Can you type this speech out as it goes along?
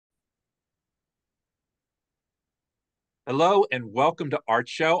Hello and welcome to Art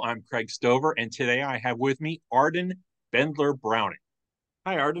Show. I'm Craig Stover, and today I have with me Arden Bendler Browning.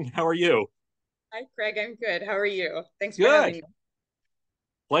 Hi, Arden. How are you? Hi, Craig. I'm good. How are you? Thanks for Good. having me.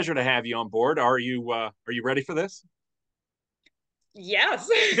 Pleasure to have you on board. Are you ready for this? Yes.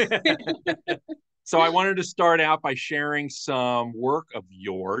 So I wanted to start out by sharing some work of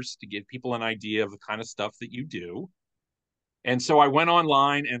yours to give people an idea of the kind of stuff that you do. And so I went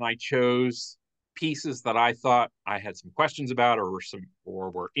online and I chose pieces that I thought I had some questions about or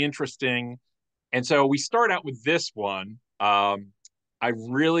were interesting. And so we start out with this one. I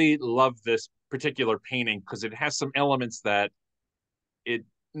really love this particular painting because it has some elements that it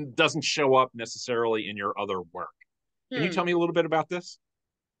doesn't show up necessarily in your other work. Can you tell Hmm. me a little bit about this?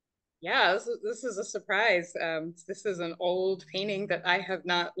 Yeah, this is a surprise. This is an old painting that I have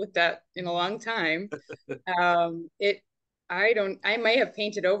not looked at in a long time. It, I might have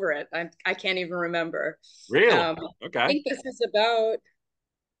painted over it. I can't even remember. Really? I Okay. think this is about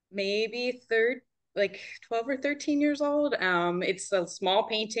maybe like 12 or 13 years old. It's a small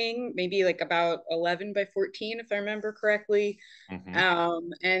painting, maybe like about 11 by 14, if I remember correctly. Hmm.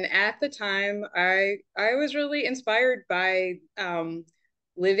 And at the time, I was really inspired by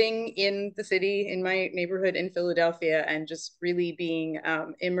living in the city in my neighborhood in Philadelphia and just really being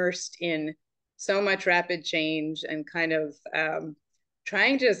immersed in so much rapid change and kind of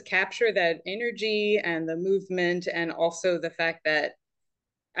trying to just capture that energy and the movement and also the fact that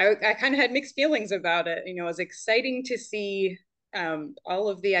I kind of had mixed feelings about it. You know, it was exciting to see all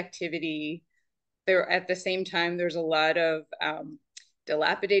of the activity there. At the same time, there's a lot of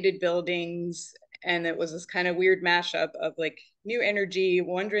dilapidated buildings, and it was this kind of weird mashup of like new energy,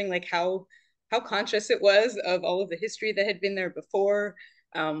 wondering like how conscious it was of all of the history that had been there before.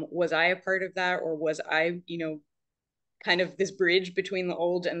 Was I a part of that, or was I, kind of this bridge between the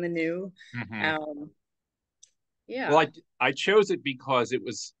old and the new? Hmm. Um, Well, yeah. I chose it because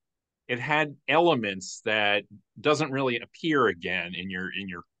it had elements that doesn't really appear again in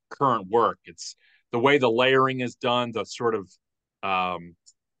your current work. It's the way the layering is done, um,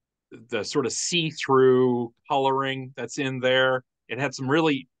 the sort of see-through coloring that's in there. It had some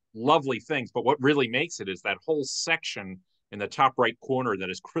really lovely things, but what really makes it is that whole section in the top right corner that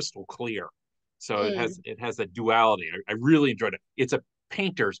is crystal clear. So Mm. it has that duality. I really enjoyed it. It's a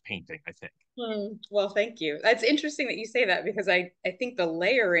painter's painting, I think. Well, thank you. That's interesting that you say that because I think the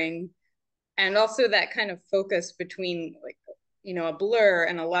layering and also that kind of focus between like a blur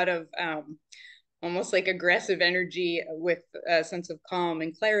and a lot of almost like aggressive energy with a sense of calm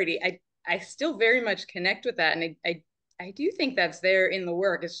and clarity. I still very much connect with that, and I do think that's there in the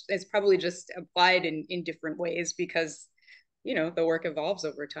work. It's probably just applied in different ways because the work evolves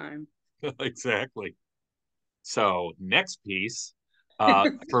over time. Exactly. So next piece,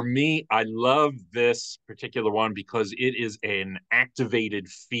 for me, I love this particular one because it is an activated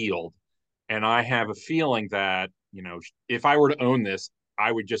field, and I have a feeling that if I were to own this,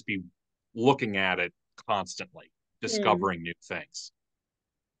 I would just be looking at it constantly, Hmm. discovering new things.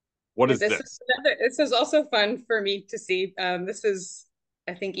 What Yeah, is this? this is also fun for me to see. This is,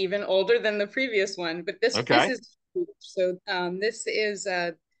 I think, even older than the previous one, but this Okay. is so. This is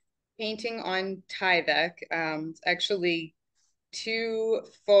a painting on Tyvek. It's actually two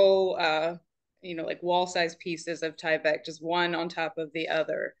full, like wall-size pieces of Tyvek, just one on top of the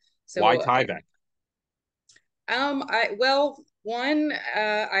other. Why So Tyvek? one,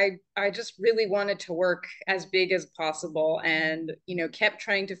 I just really wanted to work as big as possible, and kept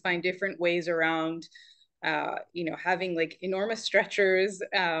trying to find different ways around, having like enormous stretchers,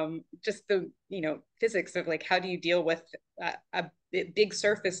 just the physics of like how do you deal with a big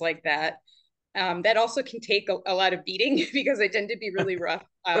surface like that. That also can take a lot of beating because I tend to be really rough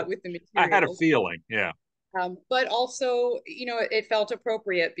with the I had a materials. feeling. Yeah. But also, it felt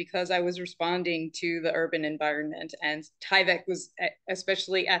appropriate because I was responding to the urban environment, and Tyvek was,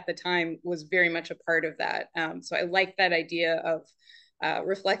 especially at the time, was very much a part of that. So I like that idea of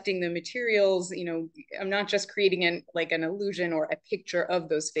reflecting the materials. I'm not just creating an illusion or a picture of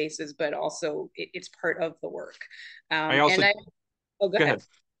those spaces, but also it's part of the work. I also And I, oh, go Go ahead. ahead.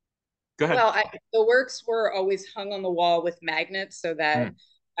 Go ahead. The works were always hung on the wall with magnets so that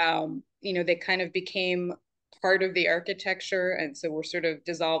Mm. they kind of became part of the architecture, and so we're sort of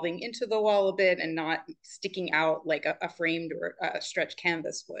dissolving into the wall a bit and not sticking out like a framed or a stretched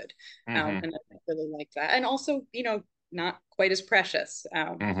canvas would. Hmm. And I really like that, and also not quite as precious.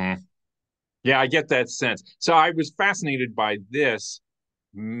 Hmm. Yeah, I get that sense. So I was fascinated by this.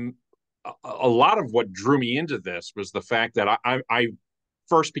 Mm, a lot of what drew me into this was the fact that I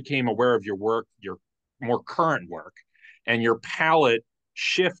first became aware of your work, your more current work, and your palette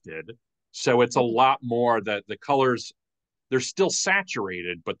shifted. So it's a lot more that the colors. they're still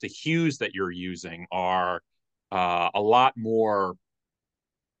saturated, but the hues that you're using are a lot more,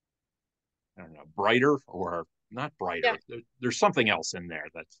 I don't know, brighter or not Yeah. brighter. There's something else in there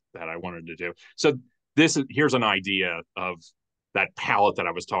that I wanted to do. So here's an idea of that palette that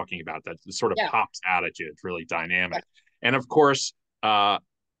I was talking about that sort of Yeah. pops out at you. It's really dynamic. And of course,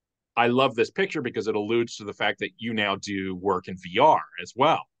 I love this picture because it alludes to the fact that you now do work in VR as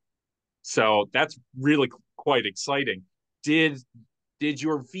well. So that's really quite exciting. Did did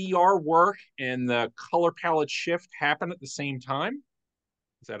your VR work and the color palette shift happen at the same time?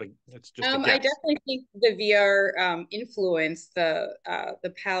 Is that a that's just a I guess? definitely think the VR influenced the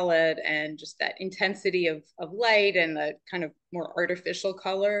palette and just that intensity of light and the kind of more artificial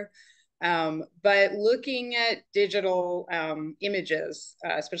color. But looking at digital images,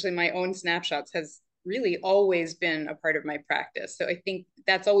 especially my own snapshots, has really always been a part of my practice. So I think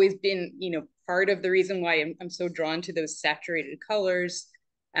that's always been, part of the reason why I'm so drawn to those saturated colors.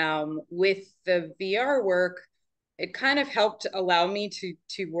 With the VR work, it kind of helped allow me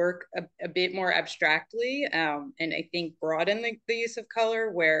to work a bit more abstractly, and I think broaden the use of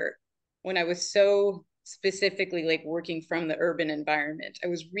color, where when I was so specifically like working from the urban environment, I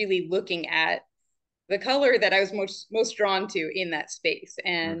was really looking at the color that I was most drawn to in that space.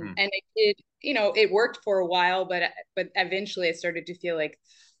 And Mm-hmm. it did, it worked for a while, but eventually I started to feel like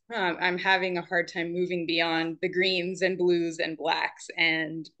I'm having a hard time moving beyond the greens and blues and blacks,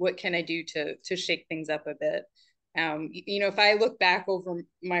 and what can I do to shake things up a bit. If I look back over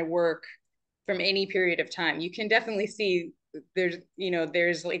my work from any period of time, you can definitely see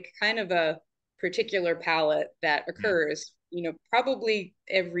there's like kind of a particular palette that Yeah. occurs, probably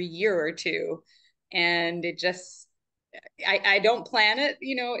every year or two. And it just, I don't plan it,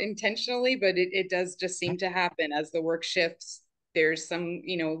 intentionally, but it does just seem to happen as the work shifts. There's some,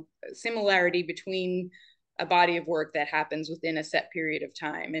 similarity between a body of work that happens within a set period of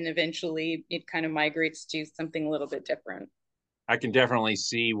time. And eventually it kind of migrates to something a little bit different. I can definitely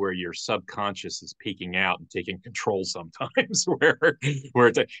see where your subconscious is peeking out and taking control sometimes, where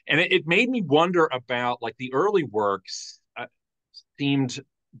it's and it made me wonder about like the early works seemed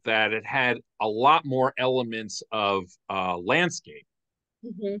that it had a lot more elements of landscape.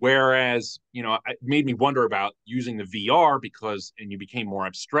 Mm-hmm. Whereas, it made me wonder about using the VR because, and you became more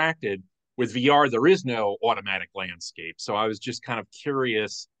abstracted. With VR, there is no automatic landscape. So I was just kind of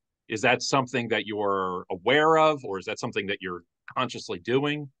curious, is that something that you're aware of, or is that something that you're consciously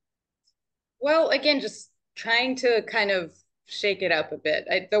doing? Well, again, just trying to kind of shake it up a bit.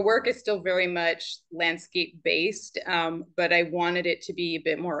 The work is still very much landscape based, but I wanted it to be a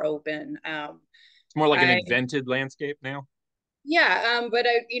bit more open. It's more like an I invented landscape now. Yeah, but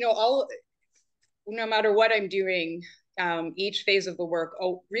I, all no matter what I'm doing, each phase of the work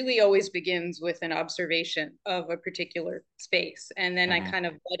really always begins with an observation of a particular space, and then I Mm-hmm. kind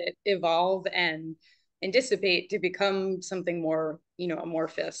of let it evolve and dissipate to become something more,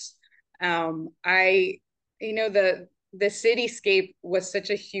 amorphous. I, the cityscape was such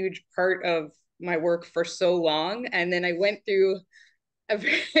a huge part of my work for so long, and then I went through a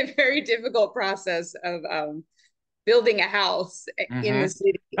very, very difficult process of building a house in the Mm-hmm.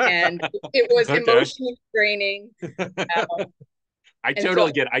 city, and it was Okay. emotionally draining. Um, I and so,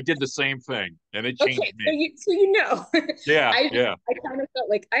 totally get it. I did the same thing and it changed okay, so me. you know, Yeah, yeah, I kind of felt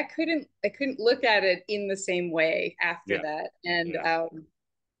like I couldn't look at it in the same way after yeah, that, yeah.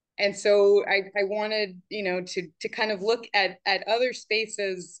 and so I wanted, to kind of look at other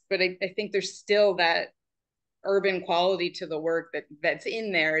spaces, but I think there's still that urban quality to the work that's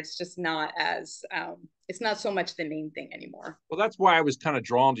in there. It's just not as it's not so much the main thing anymore. Well, that's why I was kind of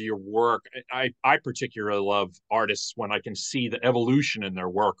drawn to your work. I particularly love artists when I can see the evolution in their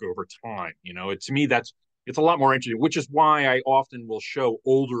work over time. To me, it's a lot more interesting, which is why I often will show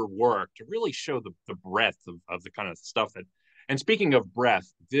older work to really show the breadth of the kind of stuff that. And speaking of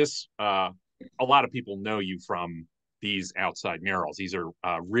breadth, a lot of people know you from these outside murals. These are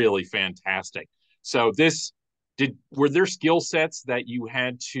really fantastic. So were there skill sets that you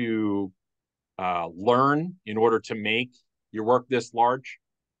had to learn in order to make your work this large,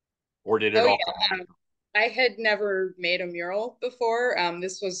 or did it Oh all come yeah, natural? I had never made a mural before.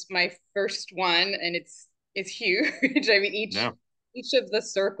 This was my first one, and it's huge. I mean, No. each of the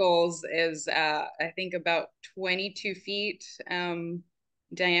circles is I think about 22 feet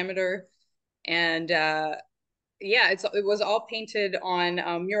diameter, and yeah, it was all painted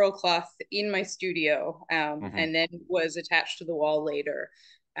on mural cloth in my studio, Mm-hmm. and then was attached to the wall later.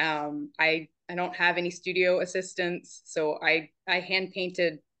 I don't have any studio assistants, so I hand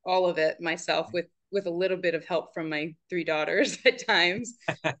painted all of it myself with a little bit of help from my three daughters at times.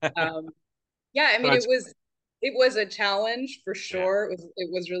 Um, yeah, I So mean, it was. it was a challenge for Yeah, sure. It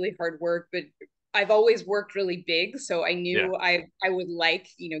was really hard work, but I've always worked really big, so I yeah, knew I would like,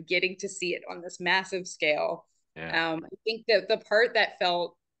 getting to see it on this massive scale. yeah. I think that the part that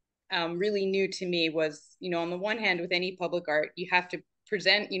felt really new to me was, on the one hand, with any public art, you have to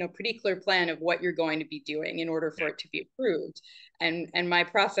present, pretty clear plan of what you're going to be doing in order for it to be approved. And my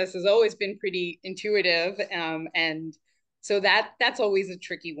process has always been pretty intuitive, and so that's always a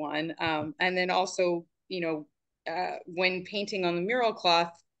tricky one. And then also, when painting on the mural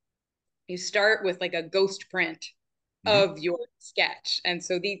cloth, you start with like a ghost print Hmm. of your sketch. And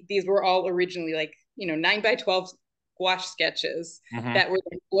so these were all originally like, 9 by 12 gouache sketches Hmm. that were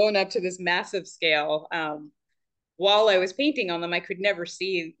blown up to this massive scale. While I was painting on them, I could never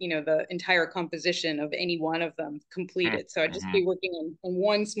see, the entire composition of any one of them completed. So I'd just Hmm. be working on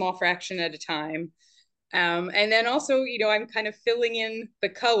one small fraction at a time. And then also, I'm kind of filling in the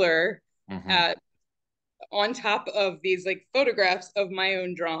color Hmm. uh, on top of these like photographs of my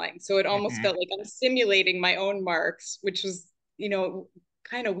own drawing. So it almost Hmm. felt like I'm simulating my own marks, which was,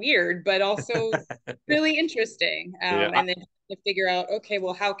 kind of weird, but also really interesting. Yeah. And then to figure out, okay,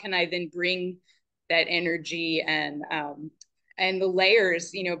 well, how can I then bring that energy and the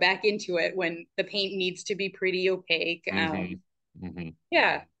layers, back into it when the paint needs to be pretty opaque. Hmm. Hmm.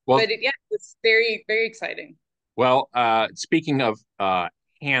 Yeah, Well, but yeah, it's very, very exciting. well, speaking of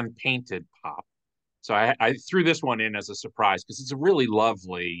hand painted pop, so I threw this one in as a surprise because it's a really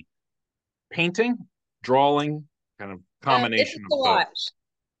lovely painting, drawing, kind of It's combination a of both. collage.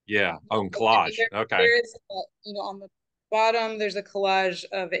 Yeah. Oh, and I mean, collage. Okay. there is, on the bottom, there's a collage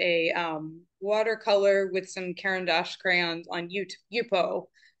of a watercolor with some Caran d'Ache crayons on Yupo,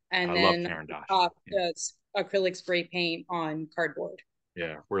 I and love then Karen Dosh. top Yeah. acrylic spray paint on cardboard.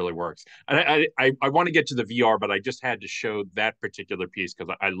 Yeah, really works. And I want to get to the VR, but I just had to show that particular piece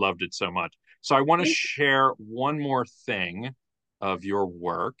because I loved it so much. So I want to Thank share one more thing of your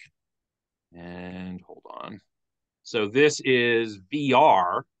work. And hold on. So this is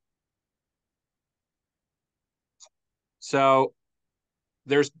VR. So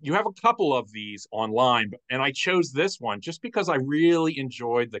there's you have a couple of these online, and I chose this one just because I really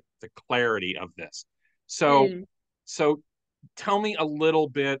enjoyed the clarity of this. So you. so tell me a little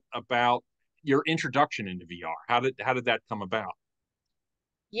bit about your introduction into VR. How did that come about?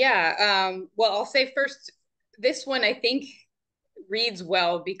 Yeah. Well, I'll say first, this one I think reads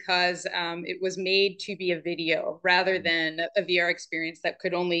well because it was made to be a video rather than a VR experience that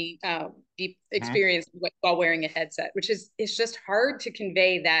could only be Mm-hmm. experienced while wearing a headset, which is it's just hard to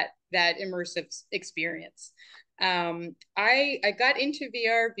convey that immersive experience. I got into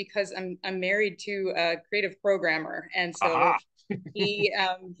VR because I'm married to a creative programmer, and so Aha. he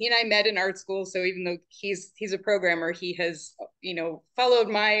and I met in art school. So even though he's a programmer, he has followed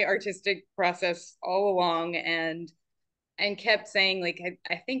my artistic process all along and kept saying like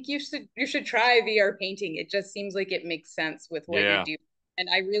I think you should try VR painting. It just seems like it makes sense with what you're Yeah. doing. And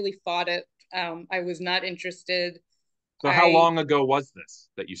I really fought it. I was not interested. So how I long ago was this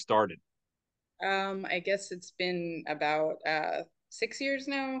that you started? I guess it's been about 6 years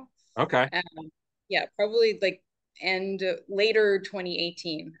now. Okay. Yeah, probably like and later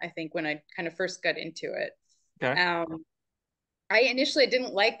 2018, I think, when I kind of first got into it. Okay. Um, I initially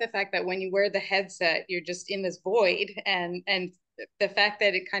didn't like the fact that when you wear the headset, you're just in this void, and the fact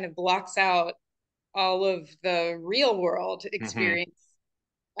that it kind of blocks out all of the real world Mm-hmm. experience.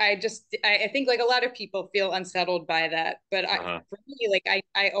 I think like a lot of people feel unsettled by that, but Uh-huh. for me, like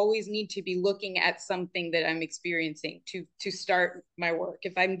I always need to be looking at something that I'm experiencing to start my work.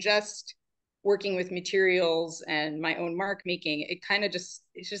 If I'm just working with materials and my own mark making, it kind of just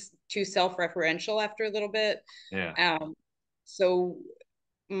it's just too self-referential after a little bit. Yeah. Um, so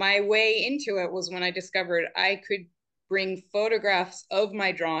my way into it was when I discovered I could bring photographs of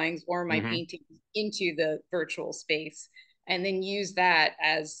my drawings or my Mm-hmm. paintings into the virtual space and then use that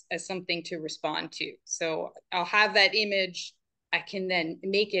as something to respond to. So I'll have that image. I can then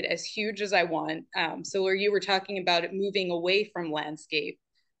make it as huge as I want. So where you were talking about it moving away from landscape,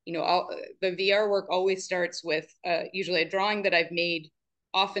 the VR work always starts with usually a drawing that I've made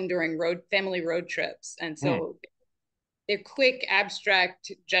often during family road trips. And Mm. so they're quick,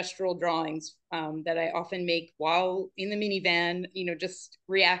 abstract, gestural drawings that I often make while in the minivan, just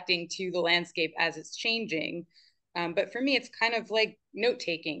reacting to the landscape as it's changing. But for me, it's kind of like note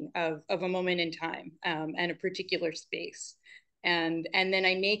taking of a moment in time and a particular space. And then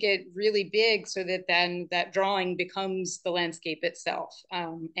I make it really big so that then that drawing becomes the landscape itself.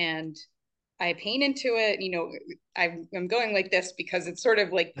 And I paint into it. I'm going like this because it's sort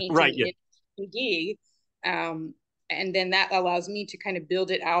of like Right. painting Yeah. in 2D. Um, and then that allows me to kind of build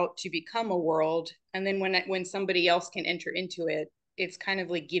it out to become a world. And then when somebody else can enter into it, it's kind of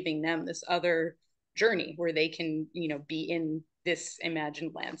like giving them this other journey where they can, be in this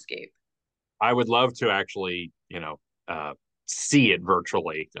imagined landscape. I would love to actually, see it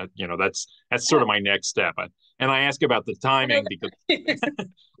virtually. That's sort Yeah. of my next step. And I ask about the timing because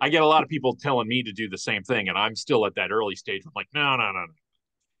I get a lot of people telling me to do the same thing, and I'm still at that early stage. I'm like, no, no, no, no.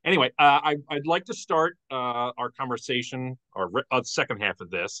 Anyway, I'd like to start our conversation or second half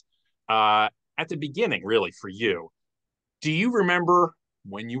of this at the beginning, really, for you. Do you remember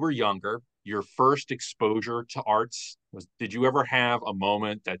when you were younger, your first exposure to arts? Did you ever have a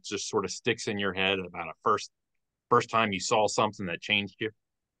moment that just sort of sticks in your head about a first time you saw something that changed you?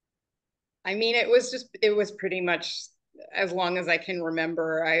 I mean, it was pretty much as long as I can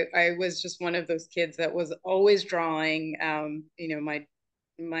remember. I was just one of those kids that was always drawing.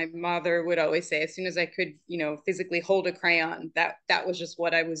 My mother would always say, as soon as I could, physically hold a crayon, that was just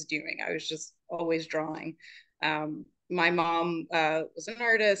what I was doing. I was just always drawing. My mom was an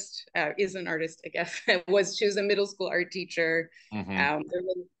artist, is an artist, I guess. She was a middle school art teacher. Mm-hmm. There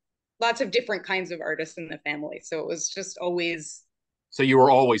were lots of different kinds of artists in the family, so it was just always So you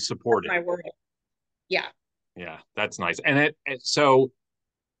were always supported. my word. Yeah. Yeah, that's nice. And so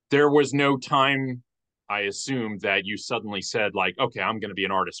there was no time, I assume, that you suddenly said like, okay, I'm going to be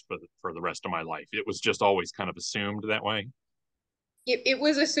an artist for the rest of my life. It was just always kind of assumed that way. It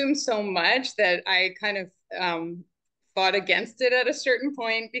was assumed so much that I kind of fought against it at a certain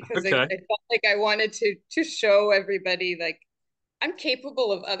point because Okay. I felt like I wanted to show everybody like I'm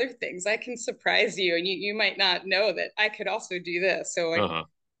capable of other things. I can surprise you, and you might not know that I could also do this. So Uh-huh.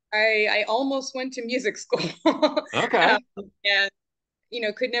 I almost went to music school, Okay.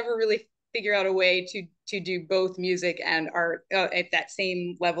 and could never really figure out a way to do both music and art at that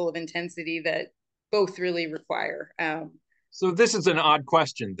same level of intensity that both really require. So this is an odd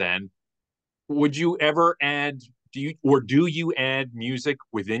question then. Would you ever add do you add music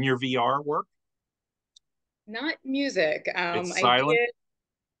within your VR work? Not music. It's I silent. did.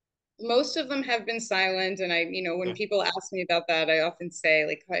 Most of them have been silent, and when Yeah. people ask me about that, I often say,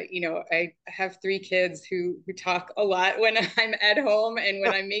 like, I have three kids who talk a lot when I'm at home, and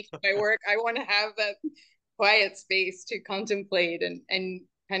when I'm making my work, I want to have that quiet space to contemplate and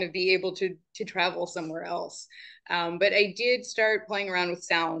kind of be able to travel somewhere else. But I did start playing around with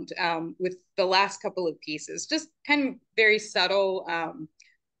sound with the last couple of pieces, just kind of very subtle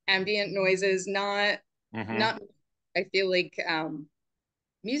ambient noises, Mm-hmm. not I feel like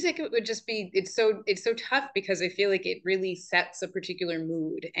music would just be it's so tough because I feel like it really sets a particular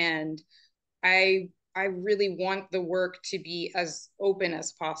mood, and I really want the work to be as open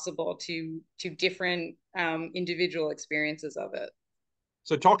as possible to different individual experiences of it.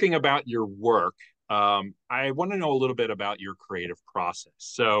 So talking about your work, I want to know a little bit about your creative process.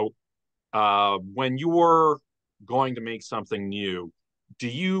 So when you're going to make something new, do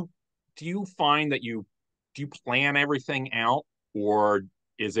you do you find that you plan everything out, or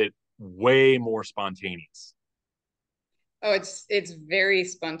is it way more spontaneous? Oh, it's very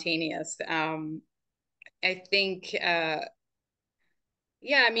spontaneous. I think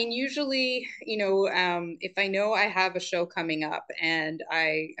yeah, I mean, usually, if I know I have a show coming up and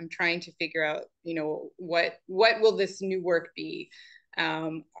I am trying to figure out, what will this new work be,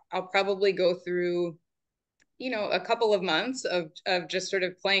 I'll probably go through, a couple of months of just sort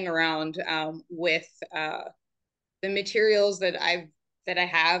of playing around with the materials that I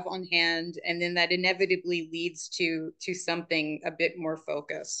have on hand, and then that inevitably leads to something a bit more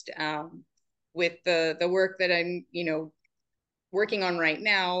focused. With the work that I'm, working on right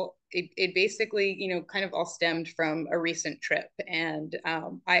now, it basically, kind of all stemmed from a recent trip. And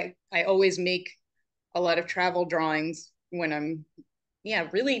I always make a lot of travel drawings when I'm, yeah,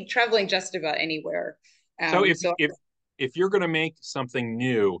 really traveling just about anywhere. So So if you're going to make something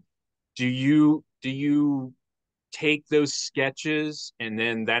new, do you take those sketches and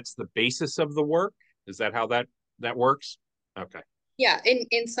then that's the basis of the work? Is that how that works? Okay. yeah,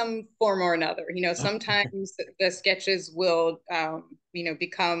 in some form or another, sometimes the sketches will,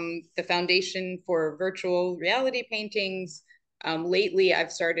 become the foundation for virtual reality paintings. Lately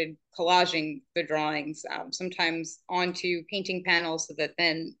I've started collaging the drawings, sometimes onto painting panels so that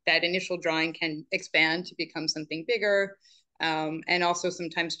then that initial drawing can expand to become something bigger. And also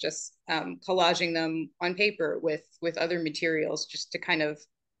sometimes just collaging them on paper with other materials just to kind of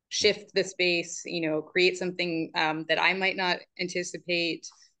shift the space, create something that I might not anticipate.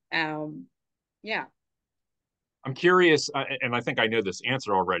 Um, yeah. I'm curious, and I think I know this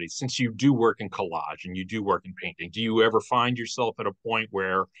answer already. Since you do work in collage and you do work in painting, do you ever find yourself at a point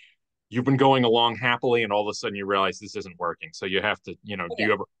where you've been going along happily and all of a sudden you realize this isn't working. So you have to, do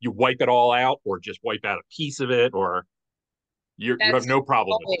Yeah, you wipe it all out or just wipe out a piece of it, or you have that's no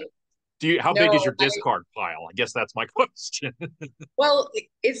problem with always. it? How big is No, your discard pile? I guess that's my question. well,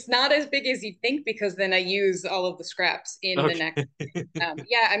 it's not as big as you think because then I use all of the scraps in the next. Okay.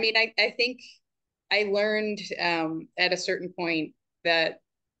 Yeah, I mean, I think I learned at a certain point that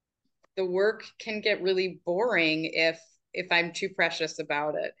the work can get really boring if I'm too precious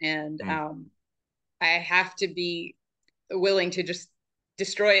about it, and Mm. I have to be willing to just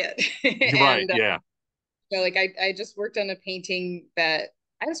destroy it. You're right. And Yeah. like I just worked on a painting that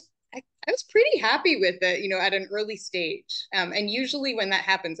I was I was pretty happy with it, at an early stage. And usually when that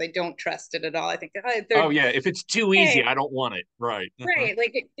happens, I don't trust it at all. I think, oh, Oh, they're yeah. If it's too easy, hey, I don't want it. Right. Uh-huh. right.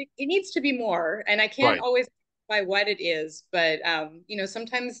 Like it needs to be more. And I can't Right. always by what it is, but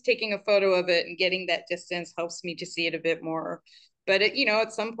sometimes taking a photo of it and getting that distance helps me to see it a bit more. But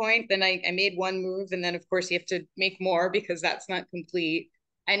at some point, then I made one move, and then of course you have to make more because that's not complete.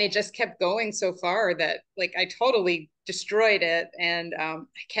 And it just kept going so far that like I totally destroyed it, and I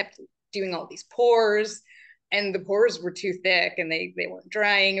kept doing all these pores, and the pores were too thick, and they weren't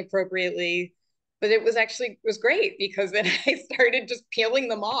drying appropriately. But it was great because then I started just peeling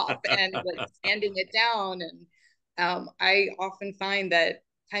them off and like sanding it down. And I often find that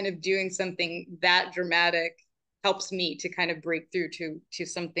kind of doing something that dramatic helps me to kind of break through to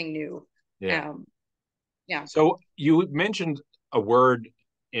something new. Yeah. Um, yeah. So you mentioned a word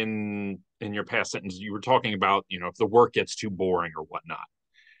in your past sentence. You were talking about, if the work gets too boring or whatnot.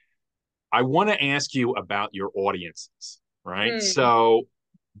 I want to ask you about your audiences, right? Mm, So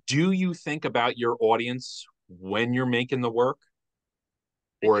do you think about your audience when you're making the work,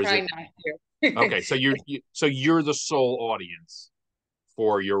 I or is try it not to. okay? So you're the sole audience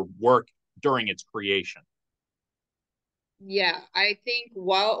for your work during its creation. Yeah, I think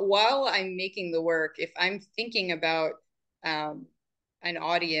while I'm making the work, if I'm thinking about um, an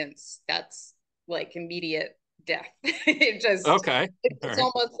audience, that's like immediate death. It just Okay. All it's right.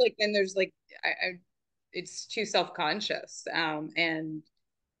 almost like then there's like it's too self-conscious, and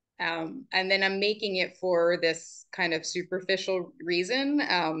then I'm making it for this kind of superficial reason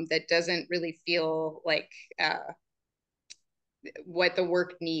that doesn't really feel like uh, what the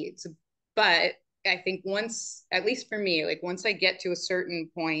work needs. But I think once, at least for me, like once I get to a certain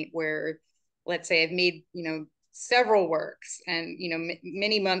point where, let's say I've made, several works and,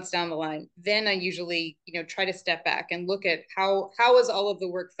 many months down the line, then I usually, try to step back and look at how is all of the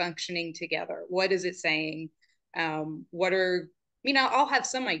work functioning together? What is it saying? What are, I'll have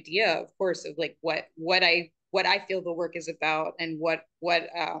some idea, of course, of like what I feel the work is about and what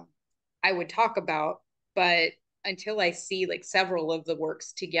I would talk about, but until I see like several of the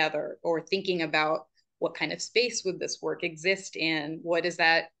works together or thinking about what kind of space would this work exist in? What is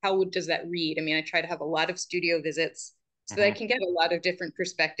that? Does that read? I mean, I try to have a lot of studio visits so that I Mm-hmm. can get a lot of different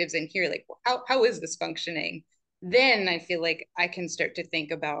perspectives in here. Like, how is this functioning? Then I feel like I can start to think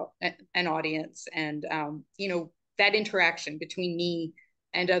about an audience and, that interaction between me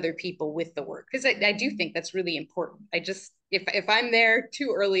and other people with the work. Because I do think that's really important. I just, if I'm there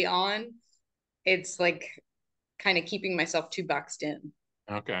too early on, it's like kind of keeping myself too boxed in.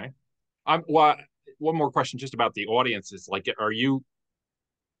 Okay. Well, one more question just about the audiences. Like, are you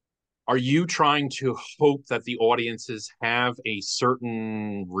trying to hope that the audiences have a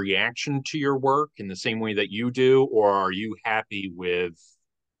certain reaction to your work in the same way that you do, or are you happy with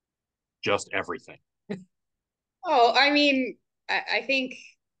just everything? Oh, I mean, I think,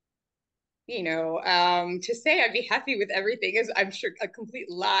 to say I'd be happy with everything is, I'm sure, a complete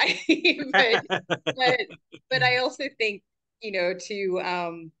lie. but, but, but I also think, I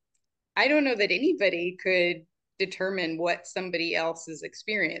don't know that anybody could determine what somebody else's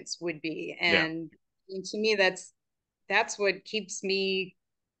experience would be. Yeah. And to me, that's what keeps me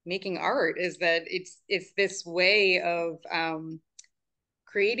making art is that it's this way of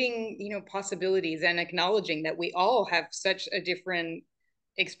creating possibilities and acknowledging that we all have such a different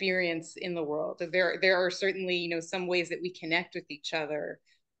experience in the world. There are certainly some ways that we connect with each other,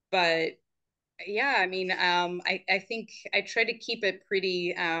 but yeah, I mean, I think I try to keep it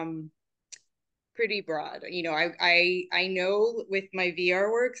pretty broad. I know with my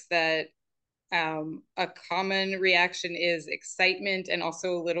VR works that a common reaction is excitement and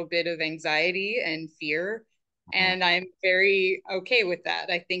also a little bit of anxiety and fear. Mhm. And I'm very okay with that.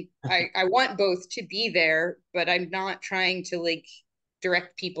 I think I want both to be there, but I'm not trying to like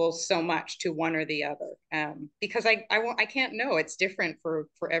direct people so much to one or the other. Because I can't know. It's different for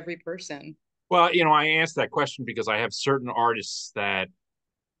every person. Well, I asked that question because I have certain artists that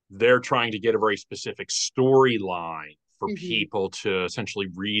they're trying to get a very specific storyline for Mhm. people to essentially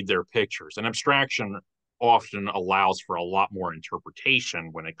read their pictures. And abstraction often allows for a lot more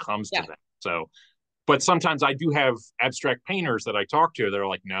interpretation when it comes to Yeah. that. So, but sometimes I do have abstract painters that I talk to. They're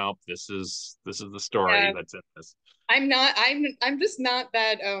like, "Nope, this is the story Yeah. that's in this." I'm just not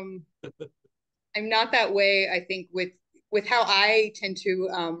that I'm not that way, I think, with how I tend to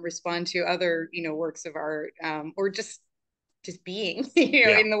respond to other, works of art, or just being,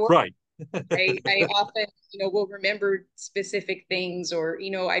 Yeah, in the world. right. I often, will remember specific things, or,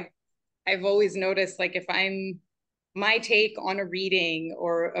 I've always noticed, like, if I'm my take on a reading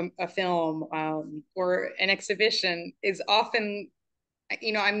or a film, or an exhibition is often,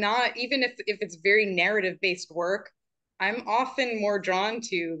 I'm not, even if it's very narrative based work, I'm often more drawn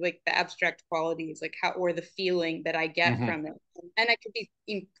to like the abstract qualities, like how, or the feeling that I get Hmm. from it. And I could be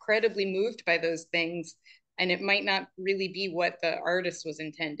incredibly moved by those things. And it might not really be what the artist was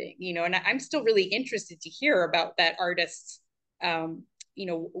intending, and I'm still really interested to hear about that artist's,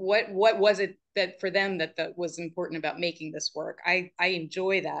 what was it that for them that was important about making this work. I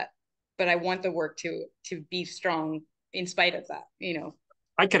enjoy that, but I want the work to be strong in spite of that.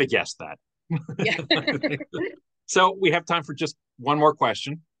 I could have guessed that. Yeah. So we have time for just one more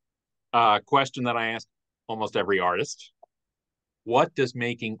question. Question that I ask almost every artist: what does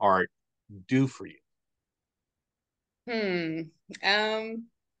making art do for you? Hmm. Um,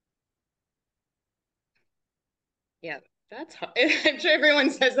 yeah, that's hard. I'm sure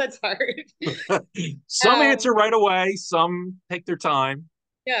everyone says that's hard. Some Um, answer right away, some take their time.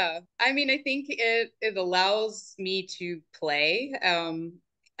 yeah. I mean, I think it allows me to play,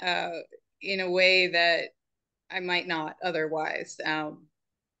 uh in a way that I might not otherwise.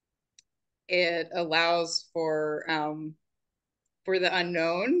 It allows for the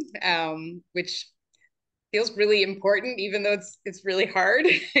unknown, which feels really important, even though it's really hard.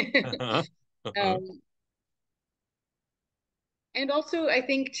 Uh-huh. Uh-huh. um, and also I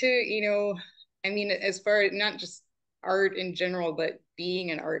think to, I mean, as far as not just art in general, but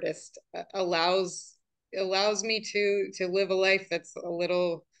being an artist, allows me to live a life that's a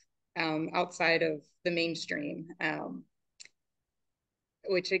little, outside of the mainstream,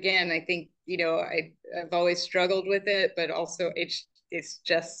 which again I think, I've always struggled with it, but also it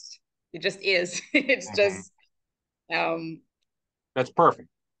just is. It's Mhm. just, um That's perfect.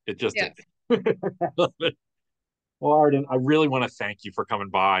 It just yeah. is. I love it. Well, Arden, I really want to thank you for coming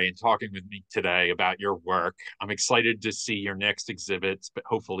by and talking with me today about your work. I'm excited to see your next exhibits, but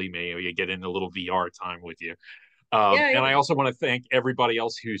hopefully maybe you get in a little VR time with you. Yeah, And I yeah. also want to thank everybody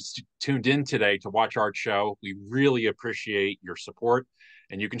else who's tuned in today to watch ArtShow. We really appreciate your support.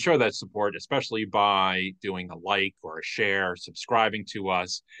 And you can show that support, especially by doing a like or a share, subscribing to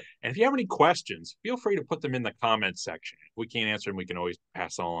us. And if you have any questions, feel free to put them in the comments section. If we can't answer them, we can always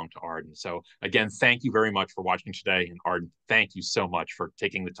pass them along to Arden. So, again, thank you very much for watching today. And Arden, thank you so much for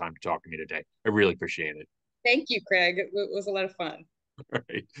taking the time to talk to me today. I really appreciate it. Thank you, Craig. It was a lot of fun. All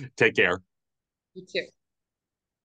right. Take care. You too.